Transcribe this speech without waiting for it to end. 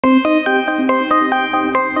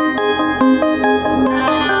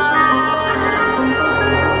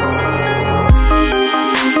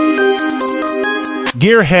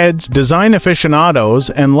Gearheads, design aficionados,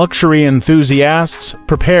 and luxury enthusiasts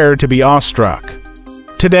prepare to be awestruck.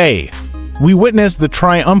 Today, we witness the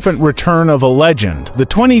triumphant return of a legend, the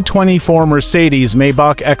 2024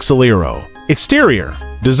 Mercedes-Maybach Exelero. Exterior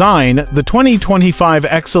design: the 2025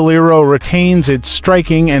 Exelero retains its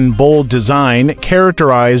striking and bold design,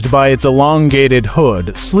 characterized by its elongated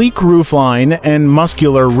hood, sleek roofline, and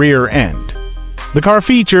muscular rear end. The car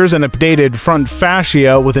features an updated front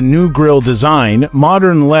fascia with a new grille design,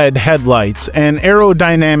 modern LED headlights, and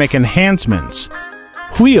aerodynamic enhancements.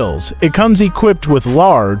 Wheels: it comes equipped with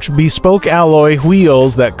large, bespoke alloy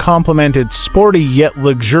wheels that complement its sporty yet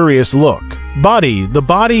luxurious look. Body: the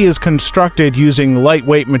body is constructed using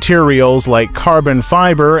lightweight materials like carbon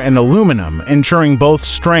fiber and aluminum, ensuring both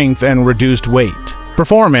strength and reduced weight.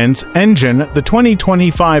 Performance: engine: the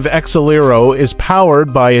 2025 Exelero is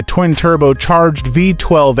powered by a twin-turbocharged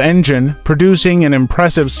V12 engine, producing an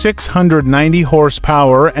impressive 690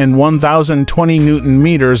 horsepower and 1,020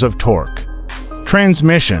 Nm of torque.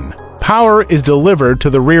 Transmission: power is delivered to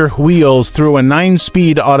the rear wheels through a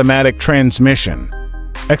 9-speed automatic transmission.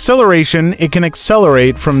 Acceleration: it can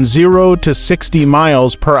accelerate from 0 to 60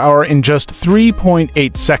 miles per hour in just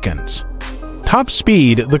 3.8 seconds. Top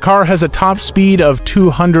speed: the car has a top speed of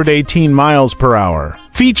 218 miles per hour.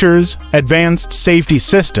 Features: advanced safety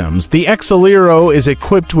systems. The Exelero is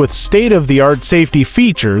equipped with state-of-the-art safety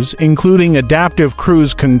features, including adaptive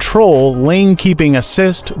cruise control, lane keeping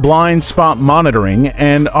assist, blind spot monitoring,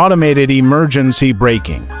 and automated emergency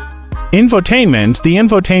braking. Infotainment: the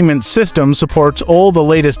infotainment system supports all the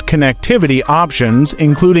latest connectivity options,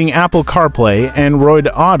 including Apple CarPlay, Android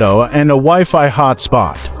Auto, and a Wi-Fi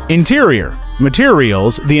hotspot. Interior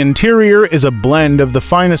materials: the interior is a blend of the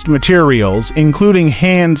finest materials, including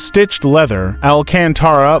hand-stitched leather,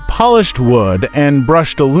 Alcantara, polished wood, and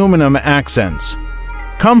brushed aluminum accents.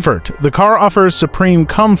 Comfort: the car offers supreme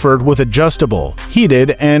comfort with adjustable,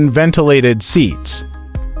 heated, and ventilated seats.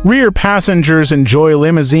 Rear passengers enjoy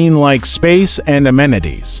limousine-like space and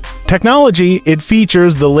amenities. Technology: it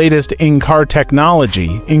features the latest in-car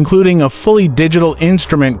technology, including a fully digital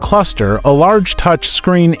instrument cluster, a large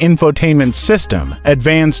touch-screen infotainment system,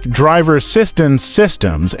 advanced driver assistance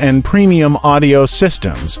systems, and premium audio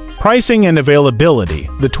systems. Pricing and availability: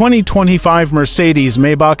 the 2025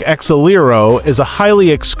 Mercedes-Maybach Exelero is a highly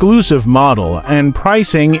exclusive model, and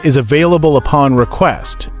pricing is available upon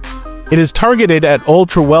request. It is targeted at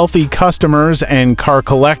ultra-wealthy customers and car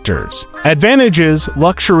collectors. Advantages: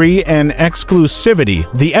 luxury and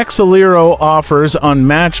exclusivity. The Exelero offers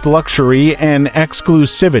unmatched luxury and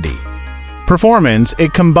exclusivity. Performance: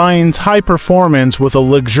 it combines high performance with a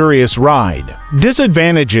luxurious ride.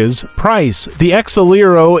 Disadvantages: price. The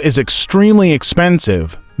Exelero is extremely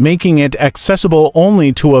expensive, making it accessible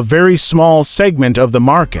only to a very small segment of the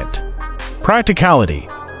market. Practicality: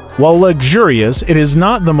 while luxurious, it is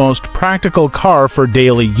not the most practical car for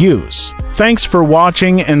daily use. Thanks for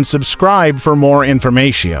watching and subscribe for more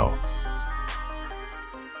information.